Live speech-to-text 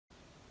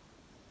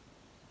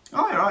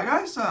Alright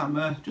guys,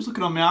 I'm just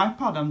looking on my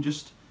iPad. I'm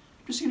just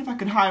seeing if I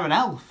can hire an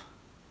elf.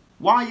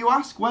 Why, you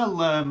ask?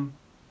 Well,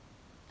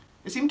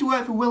 it seemed to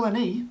work for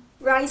WillNE.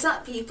 Rise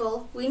up,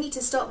 people. We need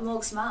to stop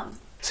Morgz' mum.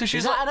 So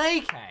she's Is like, that an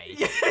AK?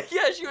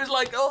 yeah, she was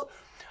like, oh,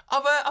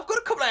 I've got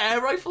a couple of air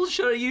rifles,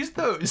 should I use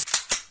those?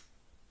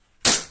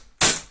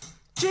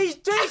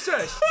 Jesus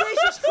Christ!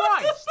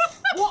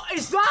 What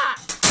is that?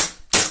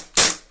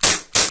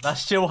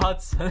 That's Jill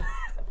Hudson.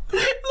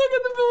 Look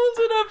at the balls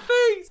in her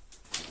face!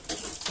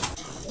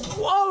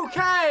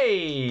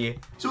 Okay!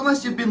 So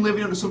unless you've been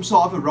living under some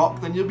sort of a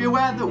rock, then you'll be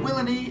aware that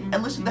WillNE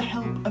enlisted the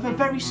help of a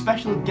very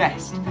special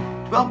guest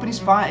to help in his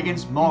fight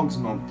against Morgz'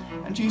 mum,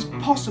 and she's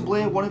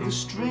possibly one of the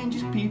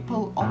strangest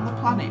people on the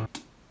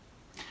planet.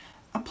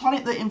 A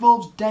planet that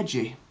involves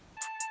Deji.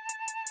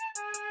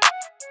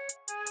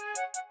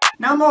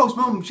 Now Morgz'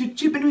 mum, she'd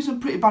been doing some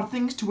pretty bad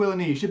things to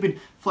WillNE. She'd been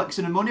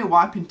flexing her money,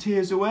 wiping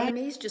tears away.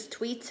 He's just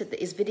tweeted that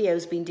his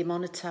video's been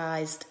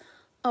demonetised.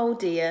 Oh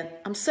dear,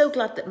 I'm so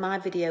glad that my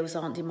videos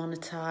aren't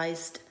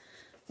demonetised.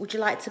 Would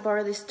you like to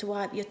borrow this to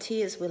wipe your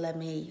tears,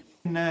 WillNE?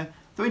 And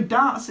throwing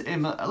darts at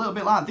him, a little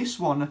bit like this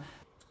one.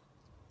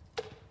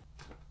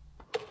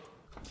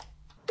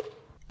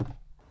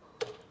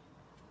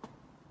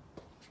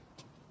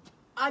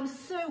 I'm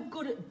so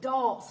good at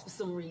darts for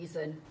some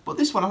reason. But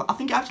this one, I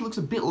think it actually looks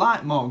a bit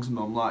like Morgz'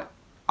 mum. Like,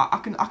 I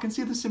can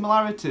see the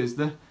similarities.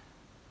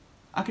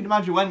 I can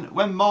imagine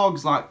when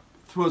Morgz like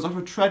throws off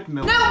a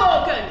treadmill. No,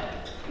 Morgan!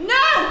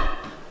 No!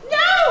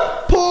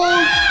 No!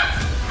 Pause!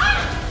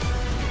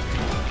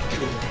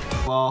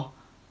 Or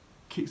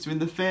kicks her in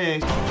the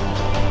face.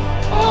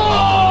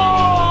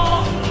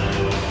 Oh!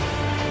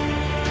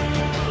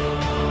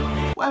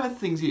 Whatever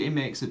things he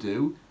makes her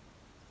do,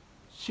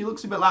 she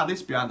looks a bit like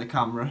this behind the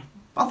camera.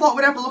 But I thought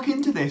we'd have a look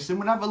into this and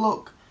we'd have a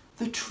look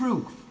the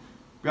truth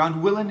behind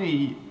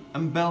WillNE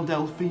and Belle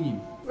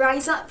Delphine.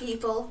 Rise up,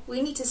 people.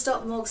 We need to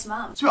stop Morgz'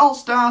 mum. So it all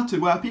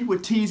started where people were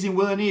teasing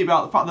WillNE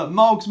about the fact that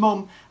Morgz'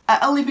 mum,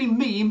 a living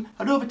meme,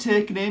 had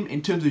overtaken him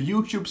in terms of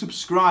YouTube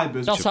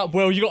subscribers. That's up,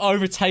 Will. You got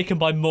overtaken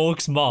by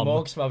Morgz' mum.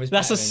 Morgz' mum is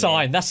That's a better than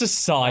sign. you. That's a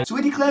sign. So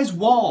he declares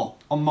war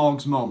on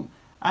Morgz' mum.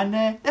 And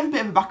they have a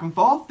bit of a back and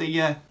forth.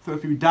 They throw a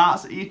few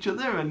darts at each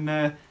other and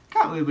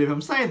can't really believe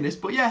I'm saying this,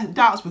 but yeah,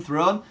 darts were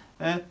thrown,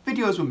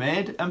 videos were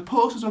made, and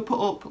posters were put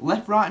up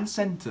left, right and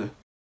centre.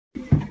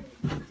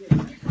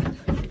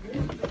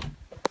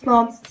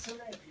 Mom.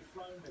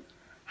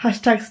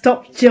 Hashtag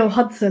stop Jill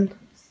Hudson.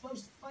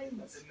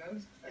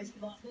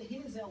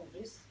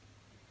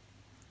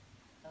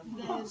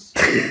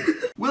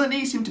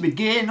 WillNE seemed to be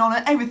gaining on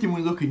it, everything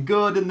was looking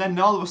good, and then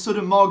all of a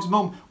sudden Morgz'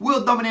 mum,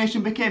 world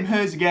domination became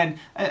hers again,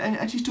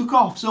 and she took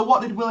off. So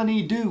what did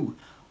WillNE do?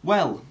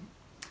 Well,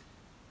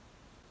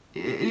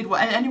 he did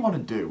what anyone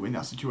would do in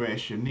that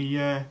situation. He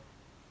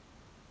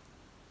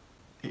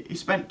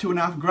spent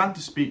 $2.5 grand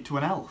to speak to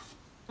an elf.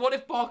 What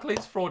if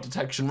Barclays fraud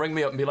detection ring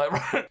me up and be like,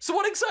 right, so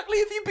what exactly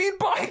have you been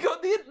buying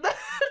on the internet?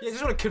 Yeah, I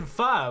just want to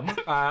confirm,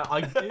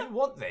 I do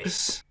want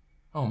this.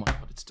 Oh my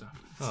god, it's done.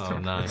 Oh,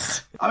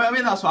 nice. I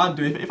mean that's what I'd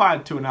do if I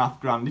had $2.5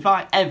 grand. If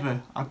I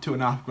ever had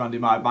 $2.5 grand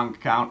in my bank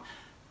account,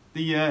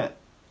 the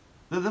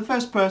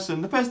first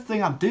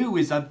thing I'd do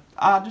is I'd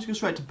just go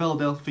straight to Belle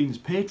Delphine's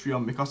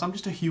Patreon because I'm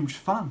just a huge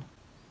fan.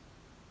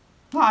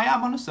 No, I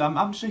am, honestly.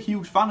 I'm just a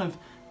huge fan of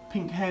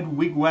pink-haired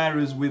wig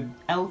wearers with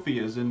elf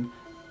ears, and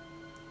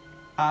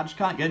I just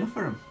can't get enough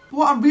of them. But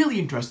what I'm really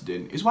interested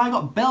in is why I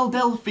got Belle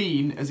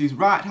Delphine as his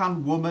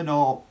right-hand woman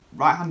or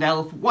right-hand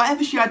elf,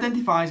 whatever she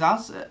identifies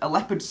as, a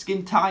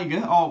leopard-skinned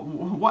tiger or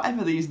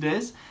whatever these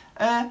days.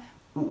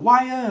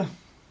 Why?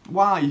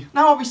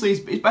 Now obviously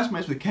he's best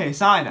mates with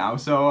KSI now,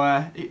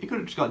 so he could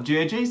have just got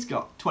JJ, he's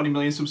got 20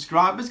 million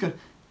subscribers, could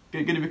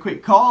give him a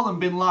quick call and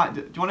been like,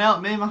 do you want to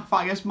help me in my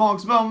fight against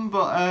Morgz' mum?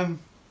 But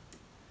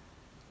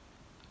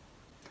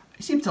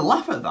he seemed to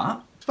laugh at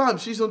that. Fam,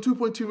 she's on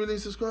 2.2 million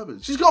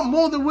subscribers. She's got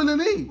more than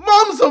WillNE.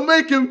 Mums are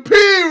making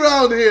pee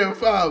around here,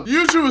 fam.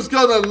 YouTube has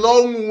gone a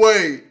long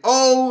way.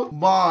 Oh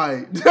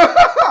my.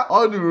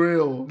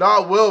 Unreal.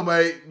 Not Will,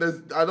 mate.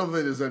 I don't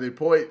think there's any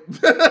point.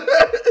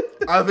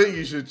 I think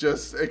you should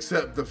just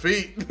accept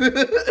defeat.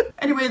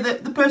 Anyway,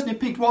 the person he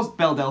picked was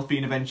Belle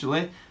Delphine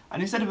eventually.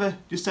 And instead of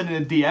just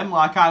sending a DM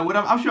like I would,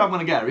 I'm sure I'm going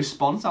to get a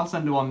response. I'll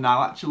send her one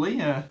now, actually.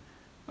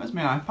 Where's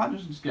my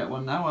iPad? Just get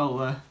one now.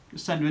 I'll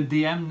just send her a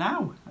DM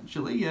now,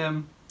 actually.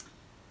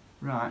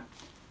 Right.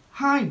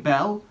 Hi,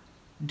 Belle.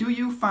 Do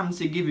you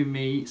fancy giving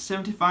me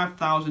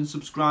 75,000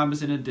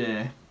 subscribers in a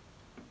day?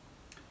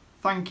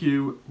 Thank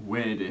you,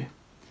 Wadey.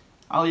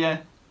 I'll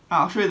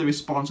show you the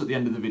response at the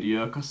end of the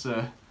video, because,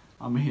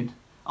 I mean,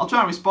 I'll try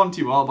and respond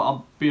to you all, but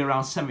I'll be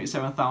around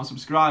 77,000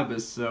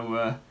 subscribers,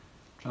 so,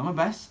 try my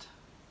best.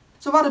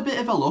 So I've had a bit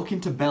of a look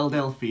into Belle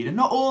Delphine, and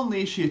not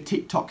only is she a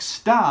TikTok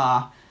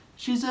star,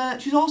 she's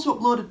also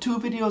uploaded 2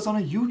 videos on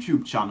a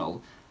YouTube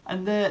channel,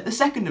 and the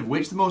second of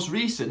which, the most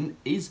recent,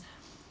 is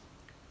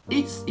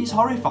it's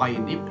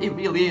horrifying. It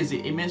really is.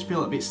 It makes me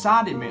feel a bit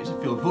sad, it makes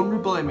me feel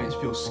vulnerable, it makes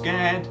me feel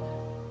scared,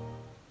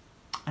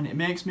 and it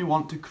makes me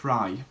want to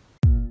cry.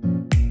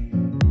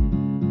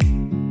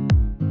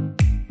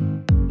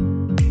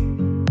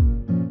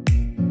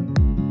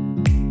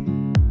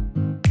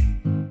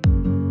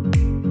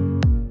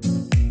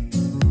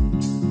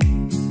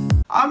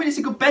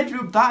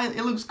 bedroom,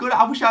 it looks good.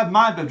 I wish I had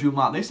my bedroom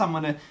like this. I'm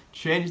going to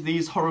change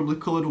these horribly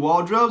coloured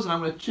wardrobes and I'm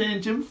going to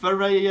change them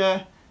for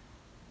a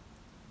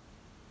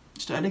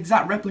just an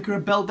exact replica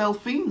of Belle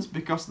Delphine's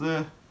because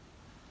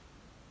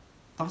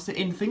that's the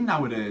in thing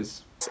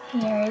nowadays.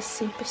 Here is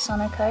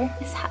Supersonico.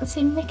 This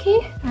Hatsune Mickey,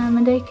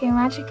 Madoka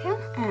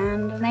Magica,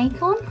 and an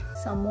acorn.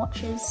 Some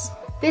watches.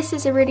 This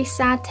is a really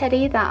sad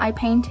teddy that I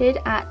painted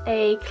at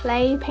a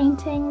clay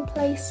painting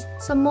place.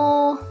 Some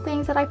more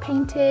things that I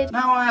painted.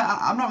 Now,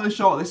 I'm not really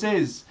sure what this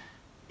is.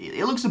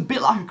 It looks a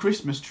bit like a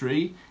Christmas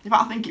tree. In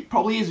fact, I think it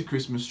probably is a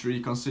Christmas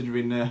tree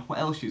considering what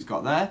else she's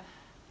got there.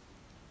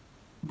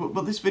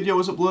 But this video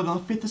was uploaded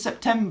on the 5th of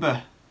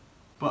September.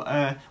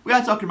 But we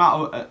are talking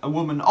about a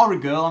woman or a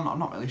girl, I'm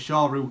not really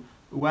sure, who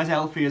wears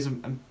elf ears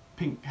and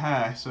pink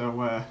hair,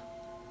 so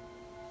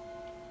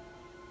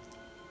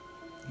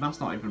that's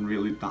not even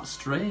really that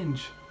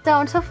strange. So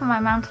on top of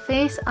my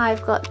mantelpiece,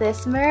 I've got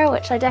this mirror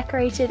which I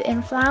decorated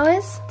in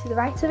flowers. To the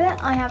right of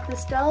it, I have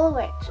this doll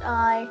which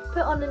I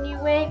put on a new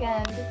wig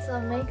and did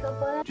some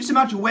makeup on it. Just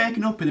imagine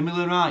waking up in the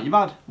middle of the night, you've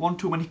had one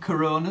too many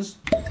Coronas.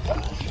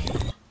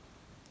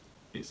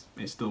 It's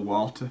still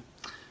water.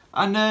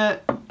 And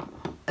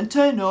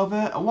turn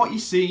over, and what you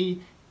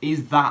see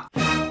is that.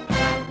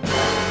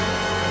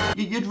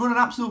 You'd run an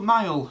absolute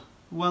mile.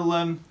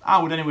 Well,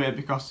 I would anyway,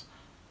 because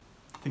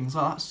things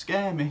like that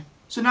scare me.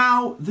 So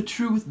now, the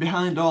truth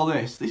behind all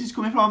this. This is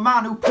coming from a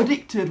man who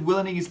predicted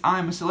WillNE's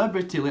I'm a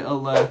Celebrity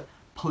little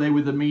play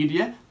with the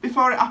media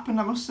before it happened,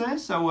 I must say,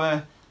 so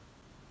it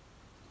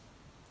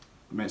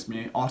makes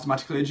me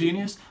automatically a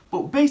genius.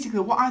 But basically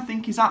what I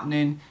think is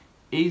happening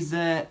is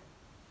a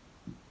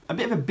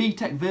bit of a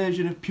B-Tech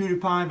version of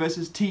PewDiePie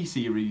versus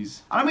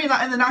T-Series. And I mean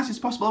that in the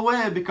nicest possible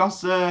way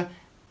because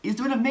he's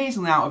doing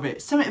amazingly out of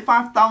it.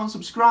 75,000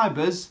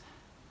 subscribers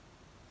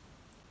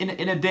in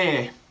a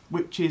day,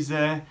 which is,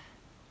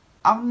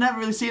 I've never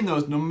really seen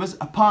those numbers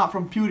apart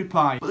from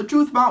PewDiePie. But the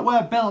truth about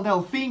where Belle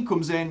Delphine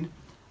comes in,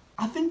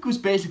 I think was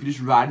basically just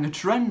riding a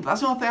trend.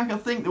 That's the only thing I can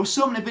think. There were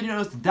so many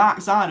videos, the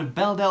dark side of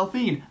Belle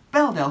Delphine.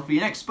 Belle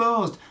Delphine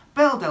exposed.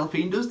 Belle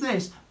Delphine does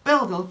this.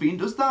 Belle Delphine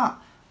does that.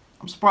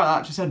 I'm surprised I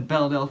actually said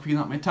Belle Delphine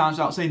that many times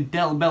without saying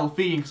Del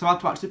Delphine, because I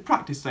had to actually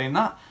practice saying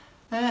that.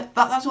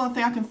 That's the only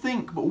thing I can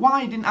think. But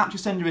why he didn't actually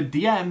send her a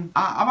DM,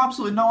 I've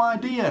absolutely no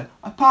idea.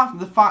 Apart from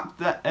the fact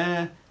that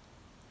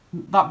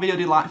that video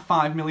did like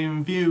 5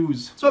 million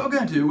views. So what we're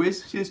going to do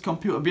is, see this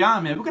computer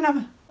behind me, we're going to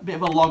have a bit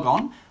of a log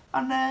on,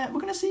 and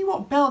we're going to see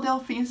what Belle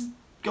Delphine's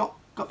got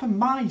for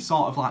my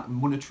sort of like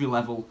monetary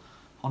level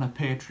on a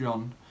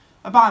Patreon.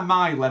 And by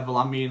my level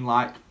I mean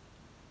like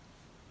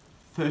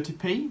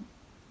 30p.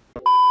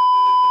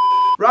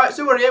 Right,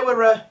 so we're here,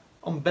 we're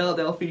on Belle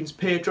Delphine's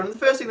Patreon. The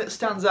first thing that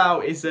stands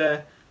out is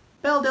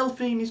Belle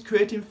Delphine is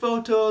creating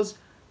photos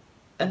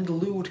and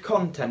lewd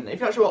content. If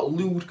you're not sure what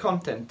lewd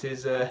content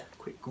is, a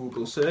quick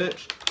Google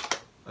search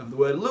of the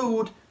word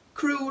lewd,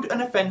 crude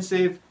and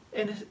offensive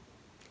in a,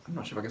 I'm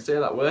not sure if I can say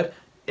that word,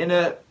 in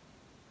a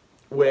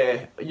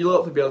way you'll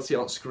hopefully be able to see it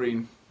on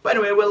screen. But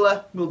anyway,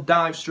 we'll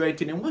dive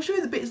straight in and we'll show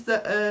you the bits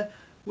that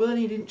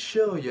WillNE didn't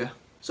show you.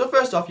 So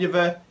first off, you've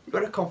got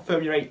to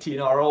confirm you're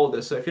 18 or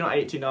older. So if you're not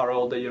 18 or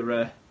older,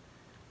 you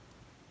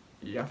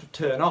have to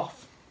turn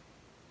off.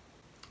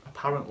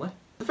 Apparently.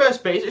 The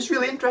first page, it's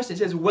really interesting. It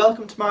says,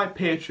 "Welcome to my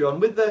Patreon,"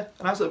 with a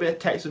nice little bit of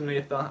text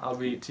underneath that. I'll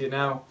read it to you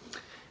now.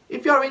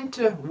 "If you're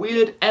into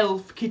weird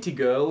elf kitty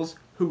girls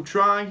who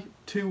try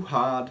too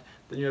hard,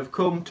 then you have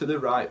come to the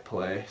right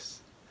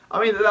place."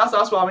 I mean, that's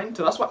what I'm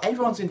into. That's what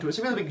everyone's into. It's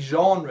a really big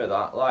genre,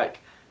 that. Like,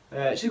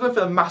 she's going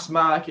for the mass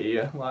market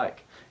here.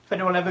 Like, if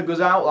anyone ever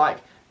goes out, like,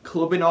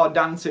 clubbing or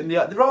dancing,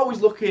 they're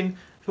always looking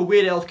for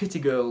weird elf kitty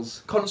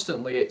girls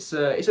constantly. It's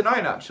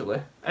annoying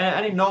actually.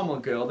 Any normal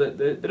girl, they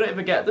don't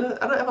ever get.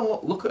 I don't ever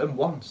look at them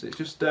once. It's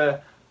just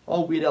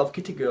all weird elf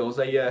kitty girls.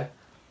 They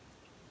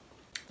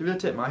really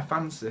take my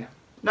fancy.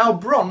 Now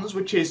bronze,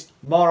 which is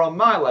more on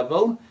my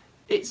level,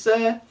 it's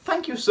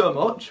thank you so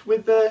much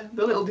with the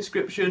little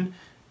description.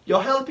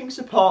 "You're helping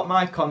support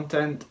my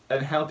content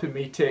and helping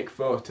me take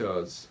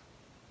photos."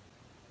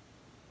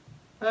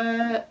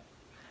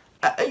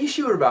 Are you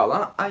sure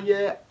about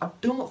that? I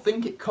don't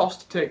think it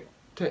costs to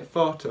take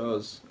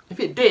photos. If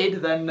it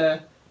did, then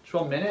just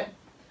 1 minute.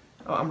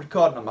 Oh, I'm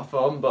recording on my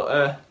phone,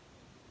 but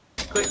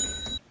click,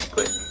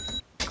 click,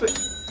 click.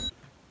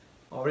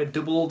 Already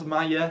doubled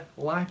my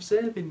life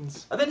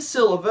savings. And then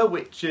silver,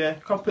 which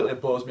completely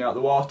blows me out of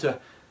the water.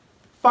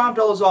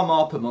 $5 or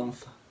more per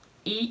month.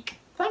 Eek!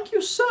 Thank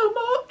you so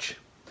much.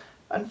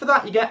 And for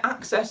that, you get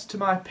access to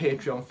my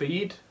Patreon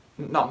feed.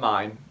 Not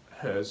mine,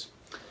 hers.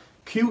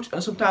 Cute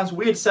and sometimes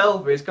weird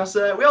selfies, because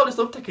we all just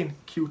love taking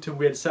cute and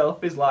weird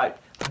selfies, like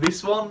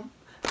this one,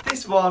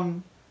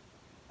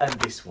 and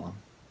this one.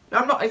 Now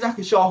I'm not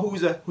exactly sure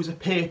who's a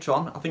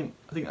patron. I think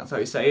that's how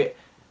you say it,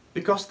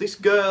 because this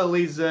girl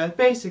is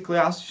basically,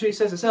 as she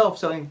says herself,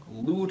 selling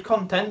lewd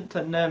content,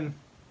 and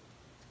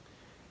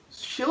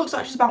she looks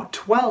like she's about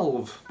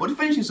 12. But to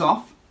finish this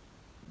off,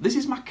 this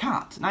is my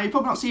cat. Now you've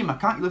probably not seen my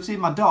cat. You'll have seen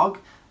my dog.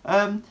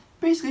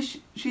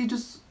 Basically, she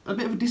does a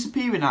bit of a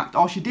disappearing act,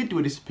 or she did do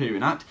a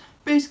disappearing act,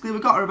 basically we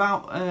got her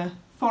about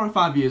 4 or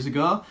 5 years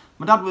ago.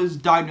 My dad was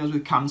diagnosed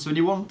with cancer and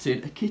he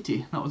wanted a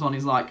kitty. That was on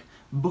his like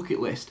bucket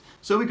list.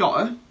 So we got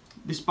her,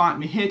 despite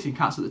me hating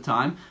cats at the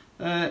time.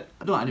 I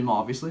don't anymore,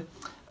 obviously.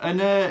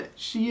 And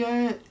she,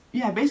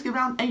 yeah, basically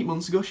around 8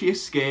 months ago she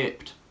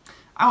escaped.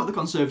 Out the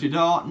conservatory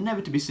door,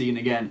 never to be seen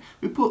again.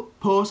 We put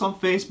posts on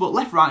Facebook,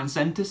 left, right and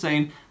centre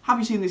saying, have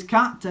you seen this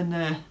cat?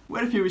 And we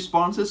had a few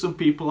responses, some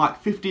people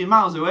like 15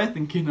 miles away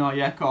thinking, oh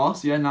yeah, of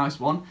course, yeah, nice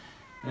one.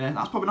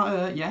 That's probably not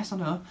her, yes, I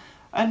know.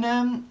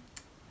 And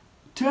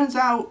turns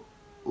out,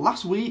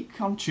 last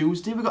week on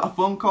Tuesday, we got a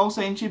phone call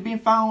saying she'd been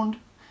found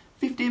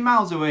 15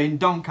 miles away in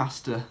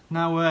Doncaster.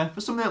 Now,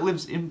 for somebody that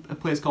lives in a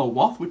place called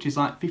Wath, which is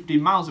like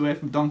 15 miles away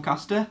from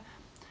Doncaster,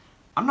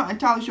 I'm not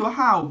entirely sure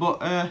how,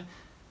 but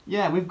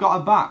yeah, we've got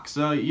her back,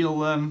 so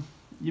you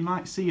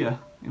might see her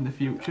in the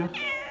future.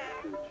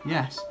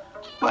 Yes.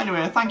 But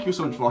anyway, thank you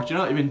so much for watching. I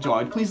hope you've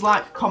enjoyed. Please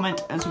like,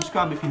 comment, and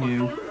subscribe if you're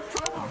new.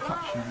 I'll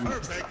catch you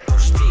next time.